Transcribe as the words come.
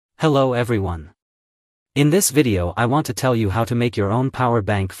Hello everyone. In this video I want to tell you how to make your own power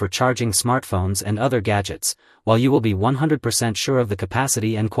bank for charging smartphones and other gadgets, while you will be 100% sure of the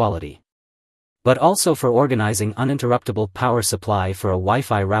capacity and quality. But also for organizing uninterruptible power supply for a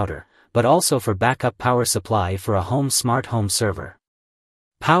Wi-Fi router, but also for backup power supply for a smart home server.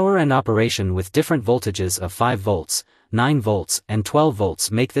 Power and operation with different voltages of 5 volts, 9 volts and 12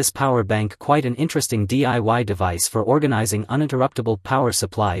 volts make this power bank quite an interesting DIY device for organizing uninterruptible power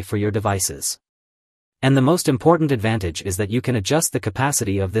supply for your devices. And the most important advantage is that you can adjust the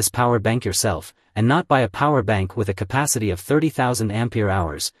capacity of this power bank yourself, and not buy a power bank with a capacity of 30,000 ampere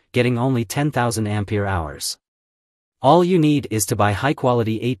hours, getting only 10,000 ampere hours. All you need is to buy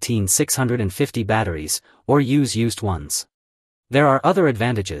high-quality 18650 batteries, or use used ones. There are other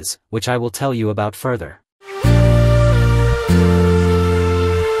advantages, which I will tell you about further.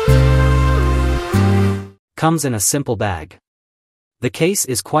 Comes in a simple bag. The case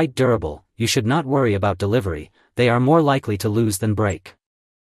is quite durable, you should not worry about delivery, they are more likely to lose than break.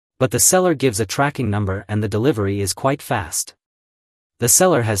 But the seller gives a tracking number and the delivery is quite fast. The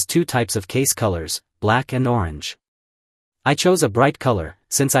seller has two types of case colors, black and orange. I chose a bright color,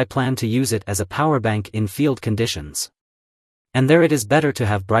 since I plan to use it as a power bank in field conditions. And there it is better to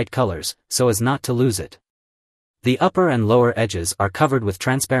have bright colors, so as not to lose it. The upper and lower edges are covered with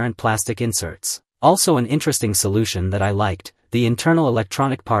transparent plastic inserts. Also an interesting solution that I liked, the internal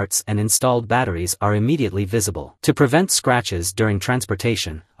electronic parts and installed batteries are immediately visible. To prevent scratches during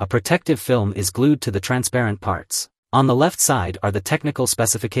transportation, a protective film is glued to the transparent parts. On the left side are the technical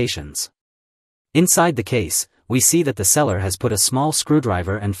specifications. Inside the case, we see that the seller has put a small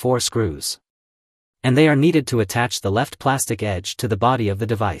screwdriver and 4 screws. And they are needed to attach the left plastic edge to the body of the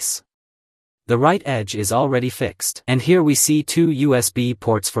device. The right edge is already fixed. And here we see 2 USB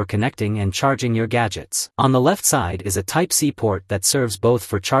ports for connecting and charging your gadgets. On the left side is a Type-C port that serves both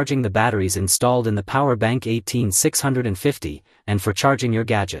for charging the batteries installed in the PowerBank 18650, and for charging your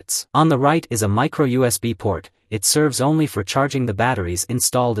gadgets. On the right is a micro USB port, it serves only for charging the batteries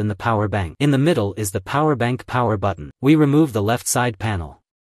installed in the PowerBank. In the middle is the PowerBank power button. We remove the left side panel.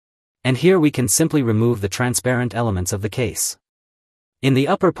 And here we can simply remove the transparent elements of the case. In the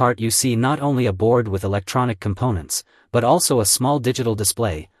upper part you see not only a board with electronic components, but also a small digital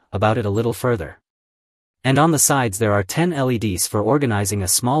display, about it a little further. And on the sides there are 10 LEDs for organizing a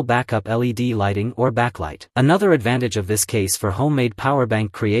small backup LED lighting or backlight. Another advantage of this case for homemade power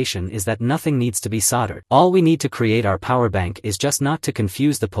bank creation is that nothing needs to be soldered. All we need to create our power bank is just not to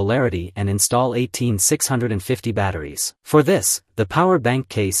confuse the polarity and install 18650 batteries. For this, the power bank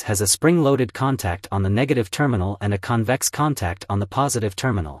case has a spring-loaded contact on the negative terminal and a convex contact on the positive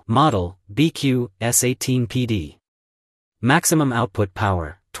terminal. Model, BQ S18PD. Maximum output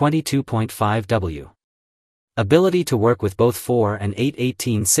power, 22.5 W. Ability to work with both 4 and 8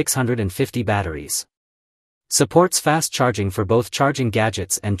 18650 batteries. Supports fast charging for both charging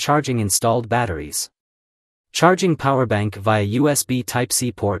gadgets and charging installed batteries. Charging power bank via USB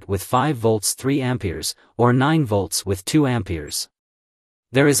Type-C port with 5 volts 3 amperes, or 9 volts with 2 amperes.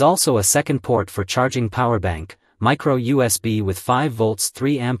 There is also a second port for charging power bank, micro USB with 5 volts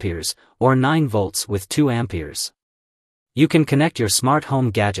 3 amperes, or 9 volts with 2 amperes. You can connect your smart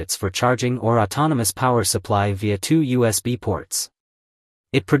home gadgets for charging or autonomous power supply via 2 USB ports.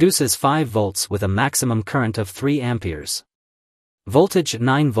 It produces 5 volts with a maximum current of 3 amperes. Voltage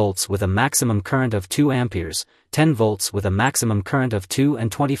 9 volts with a maximum current of 2 amperes, 10 volts with a maximum current of 2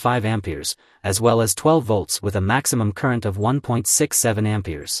 and 25 amperes, as well as 12 volts with a maximum current of 1.67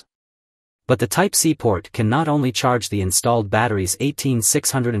 amperes. But the Type-C port can not only charge the installed batteries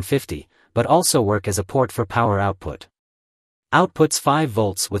 18650, but also work as a port for power output. Outputs 5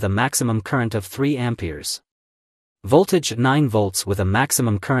 volts with a maximum current of 3 amperes. Voltage 9 volts with a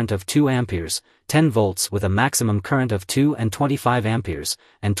maximum current of 2 amperes, 10 volts with a maximum current of 2 and 25 amperes,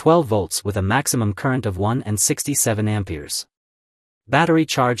 and 12 volts with a maximum current of 1 and 67 amperes. Battery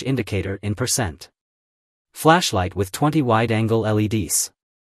charge indicator in %. Flashlight with 20 wide-angle LEDs.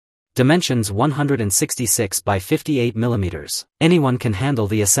 Dimensions 166 by 58 mm. Anyone can handle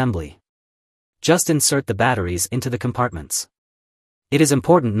the assembly. Just insert the batteries into the compartments. It is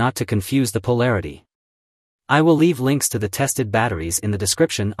important not to confuse the polarity. I will leave links to the tested batteries in the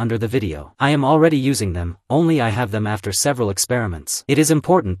description under the video. I am already using them, only I have them after several experiments. It is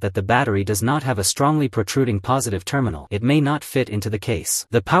important that the battery does not have a strongly protruding positive terminal. It may not fit into the case.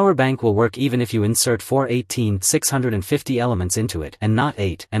 The power bank will work even if you insert 4 18650 elements into it and not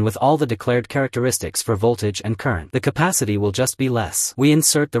 8, and with all the declared characteristics for voltage and current. The capacity will just be less. We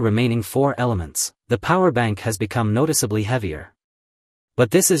insert the remaining 4 elements. The power bank has become noticeably heavier.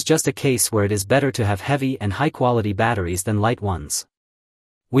 But this is just a case where it is better to have heavy and high-quality batteries than light ones.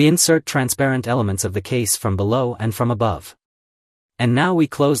 We insert transparent elements of the case from below and from above. And now we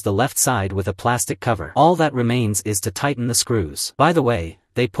close the left side with a plastic cover. All that remains is to tighten the screws. By the way,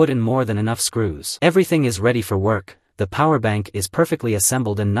 they put in more than enough screws. Everything is ready for work, the power bank is perfectly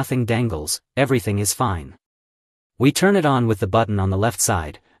assembled and nothing dangles, everything is fine. We turn it on with the button on the left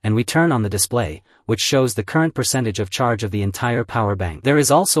side, and we turn on the display, which shows the current percentage of charge of the entire power bank. There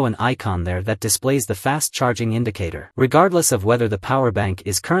is also an icon there that displays the fast charging indicator. Regardless of whether the power bank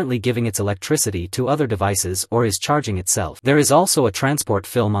is currently giving its electricity to other devices or is charging itself. There is also a transport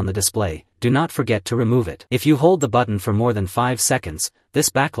film on the display, do not forget to remove it. If you hold the button for more than 5 seconds, this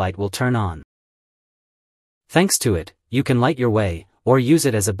backlight will turn on. Thanks to it, you can light your way, or use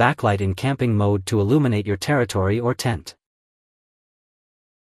it as a backlight in camping mode to illuminate your territory or tent.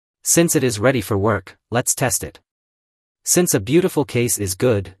 Since it is ready for work, let's test it. Since a beautiful case is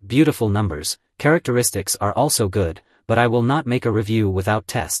good, beautiful numbers, characteristics are also good, but I will not make a review without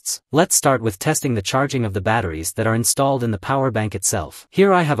tests. Let's start with testing the charging of the batteries that are installed in the power bank itself.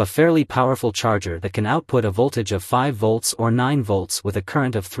 Here I have a fairly powerful charger that can output a voltage of 5 volts or 9 volts with a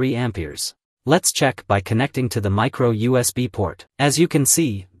current of 3 amperes. Let's check by connecting to the micro USB port. As you can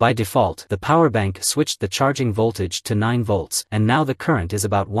see, by default, the power bank switched the charging voltage to 9 volts, and now the current is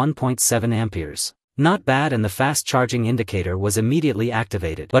about 1.7 amperes. Not bad, and the fast charging indicator was immediately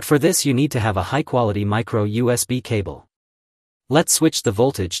activated. But for this you need to have a high-quality micro USB cable. Let's switch the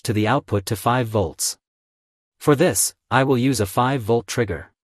voltage to the output to 5 volts. For this, I will use a 5-volt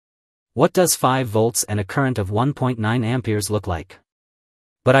trigger. What does 5 volts and a current of 1.9 amperes look like?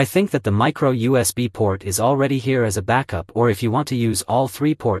 But I think that the micro USB port is already here as a backup, or if you want to use all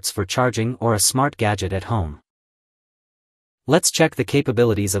 3 ports for charging or a smart gadget at home. Let's check the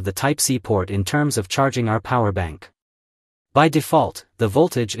capabilities of the Type-C port in terms of charging our power bank. By default, the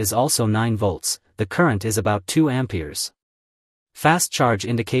voltage is also 9 volts, the current is about 2 amperes. Fast charge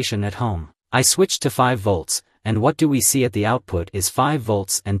indication at home. I switched to 5 volts, and what do we see at the output is 5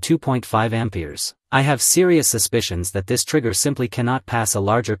 volts and 2.5 amperes. I have serious suspicions that this trigger simply cannot pass a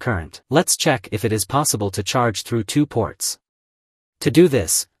larger current. Let's check if it is possible to charge through 2 ports. To do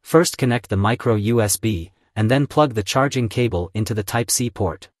this, first connect the micro USB, and then plug the charging cable into the Type-C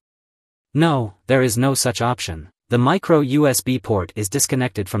port. No, there is no such option. The micro USB port is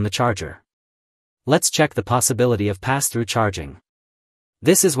disconnected from the charger. Let's check the possibility of pass-through charging.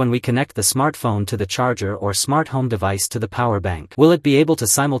 This is when we connect the smartphone to the charger or smart home device to the power bank. Will it be able to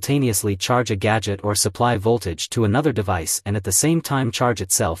simultaneously charge a gadget or supply voltage to another device and at the same time charge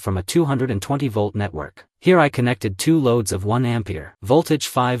itself from a 220-volt network? Here I connected 2 loads of 1 ampere, voltage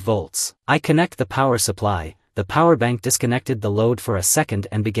 5 volts. I connect the power supply, the power bank disconnected the load for a second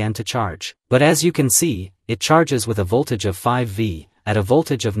and began to charge. But as you can see, it charges with a voltage of 5V, at a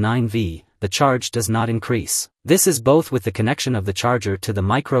voltage of 9V, the charge does not increase. This is both with the connection of the charger to the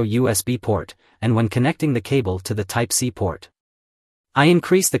micro USB port, and when connecting the cable to the Type-C port. I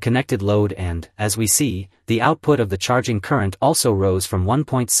increase the connected load and, as we see, the output of the charging current also rose from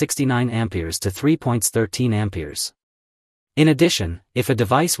 1.69 amperes to 3.13 amperes. In addition, if a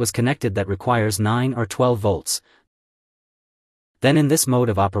device was connected that requires 9 or 12 volts, then in this mode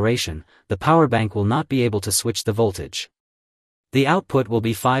of operation, the power bank will not be able to switch the voltage. The output will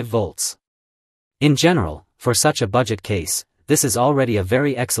be 5 volts. In general, for such a budget case, this is already a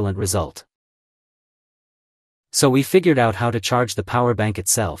very excellent result. So we figured out how to charge the power bank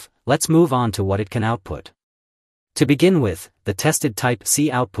itself, let's move on to what it can output. To begin with, the tested Type-C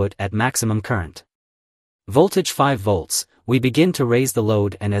output at maximum current. Voltage 5 volts, we begin to raise the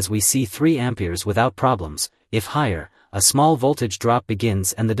load and as we see 3 amperes without problems. If higher, a small voltage drop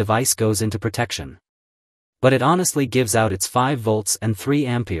begins and the device goes into protection. But it honestly gives out its 5 volts and 3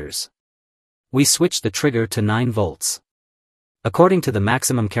 amperes. We switch the trigger to 9 volts. According to the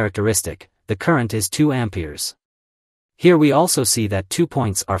maximum characteristic, the current is 2 amperes. Here we also see that 2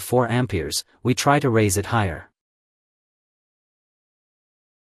 points are 4 amperes, we try to raise it higher.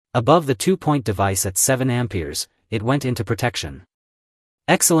 Above the 2-point device at 7 amperes, it went into protection.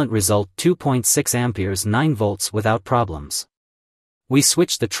 Excellent result, 2.6 amperes 9 volts without problems. We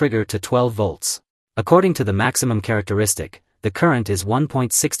switch the trigger to 12 volts. According to the maximum characteristic, the current is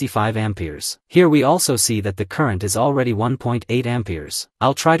 1.65 amperes. Here we also see that the current is already 1.8 amperes.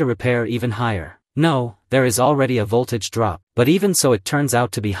 I'll try to repair even higher. No, there is already a voltage drop, but even so it turns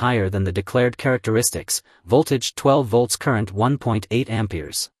out to be higher than the declared characteristics, voltage 12 volts, current 1.8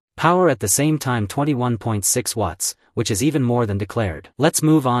 amperes. Power at the same time 21.6 watts, which is even more than declared. Let's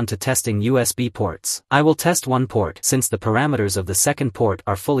move on to testing USB ports. I will test one port since the parameters of the second port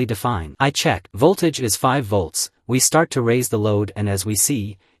are fully defined. I check, voltage is 5 volts, we start to raise the load and as we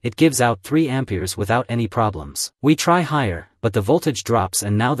see, it gives out 3 amperes without any problems. We try higher, but the voltage drops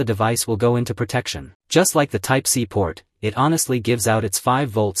and now the device will go into protection. Just like the Type-C port, it honestly gives out its 5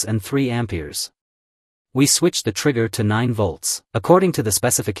 volts and 3 amperes. We switch the trigger to 9 volts. According to the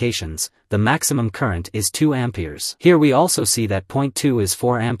specifications, the maximum current is 2 amperes. Here we also see that 0.2 is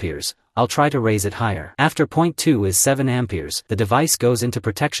 4 amperes. I'll try to raise it higher. After 0.2 is 7 amperes, the device goes into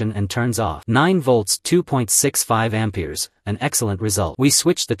protection and turns off. 9 volts 2.65 amperes, an excellent result. We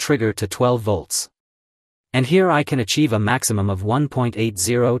switch the trigger to 12 volts. And here I can achieve a maximum of 1.80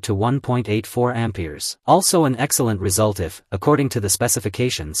 to 1.84 amperes. Also an excellent result if, according to the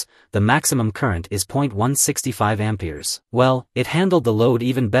specifications, the maximum current is 0.165 amperes. Well, it handled the load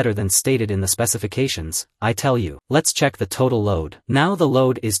even better than stated in the specifications, I tell you. Let's check the total load. Now the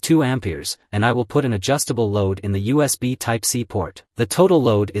load is 2 amperes, and I will put an adjustable load in the USB Type-C port. The total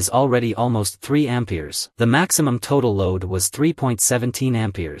load is already almost 3 amperes. The maximum total load was 3.17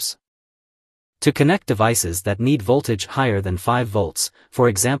 amperes. To connect devices that need voltage higher than 5 volts, for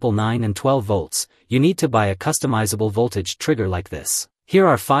example 9 and 12 volts, you need to buy a customizable voltage trigger like this. Here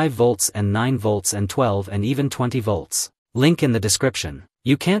are 5 volts and 9 volts and 12 and even 20 volts. Link in the description.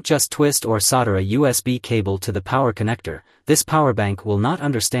 You can't just twist or solder a USB cable to the power connector. This power bank will not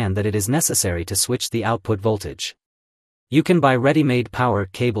understand that it is necessary to switch the output voltage. You can buy ready-made power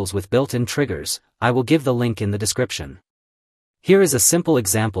cables with built-in triggers. I will give the link in the description. Here is a simple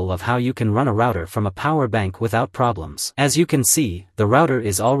example of how you can run a router from a power bank without problems. As you can see, the router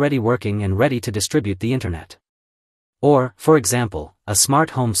is already working and ready to distribute the internet. Or, for example, a smart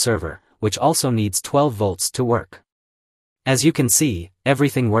home server, which also needs 12 volts to work. As you can see,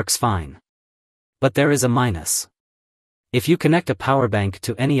 everything works fine. But there is a minus. If you connect a power bank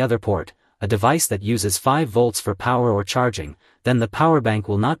to any other port, a device that uses 5 volts for power or charging, then the power bank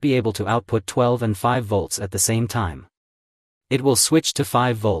will not be able to output 12 and 5 volts at the same time. It will switch to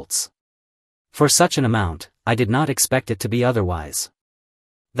 5 volts. For such an amount, I did not expect it to be otherwise.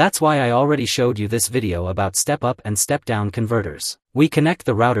 That's why I already showed you this video about step-up and step-down converters. We connect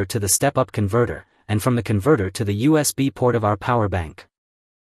the router to the step-up converter, and from the converter to the USB port of our power bank.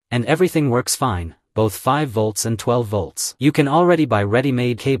 And everything works fine, both 5 volts and 12 volts. You can already buy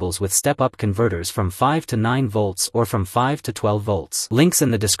ready-made cables with step-up converters from 5 to 9 volts or from 5 to 12 volts. Links in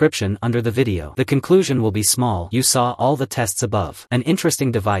the description under the video. The conclusion will be small. You saw all the tests above. An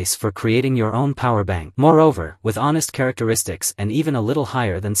interesting device for creating your own power bank. Moreover, with honest characteristics and even a little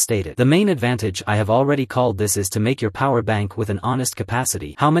higher than stated. The main advantage I have already called this is to make your power bank with an honest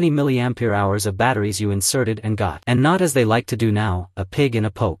capacity. How many milliampere hours of batteries you inserted and got. And not as they like to do now, a pig in a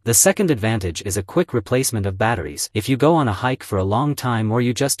poke. The second advantage is a quick replacement of batteries. If you go on a hike for a long time or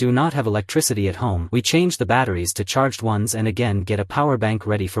you just do not have electricity at home, we change the batteries to charged ones and again get a power bank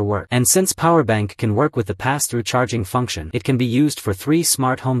ready for work. And since power bank can work with the pass-through charging function, it can be used for 3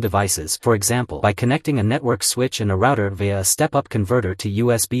 smart home devices, for example, by connecting a network switch and a router via a step-up converter to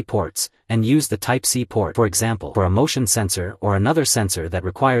USB ports, and use the Type-C port, for example, for a motion sensor or another sensor that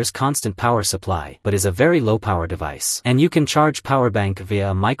requires constant power supply, but is a very low power device. And you can charge power bank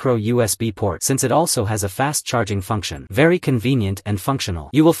via a micro USB port since it also has a fast charging function. Very convenient and functional.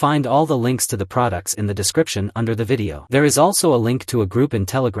 You will find all the links to the products in the description under the video. There is also a link to a group in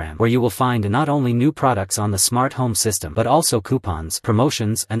Telegram where you will find not only new products on the smart home system but also coupons,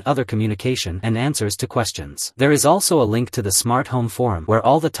 promotions and other communication and answers to questions. There is also a link to the smart home forum where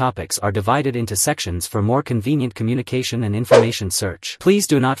all the topics are divided into sections for more convenient communication and information search. Please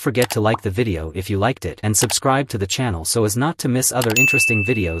do not forget to like the video if you liked it and subscribe to the channel so as not to miss other interesting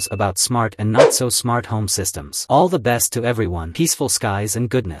videos about smart and not so smart home systems. All the best to everyone. Peaceful skies and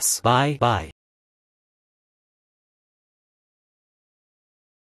goodness. Bye.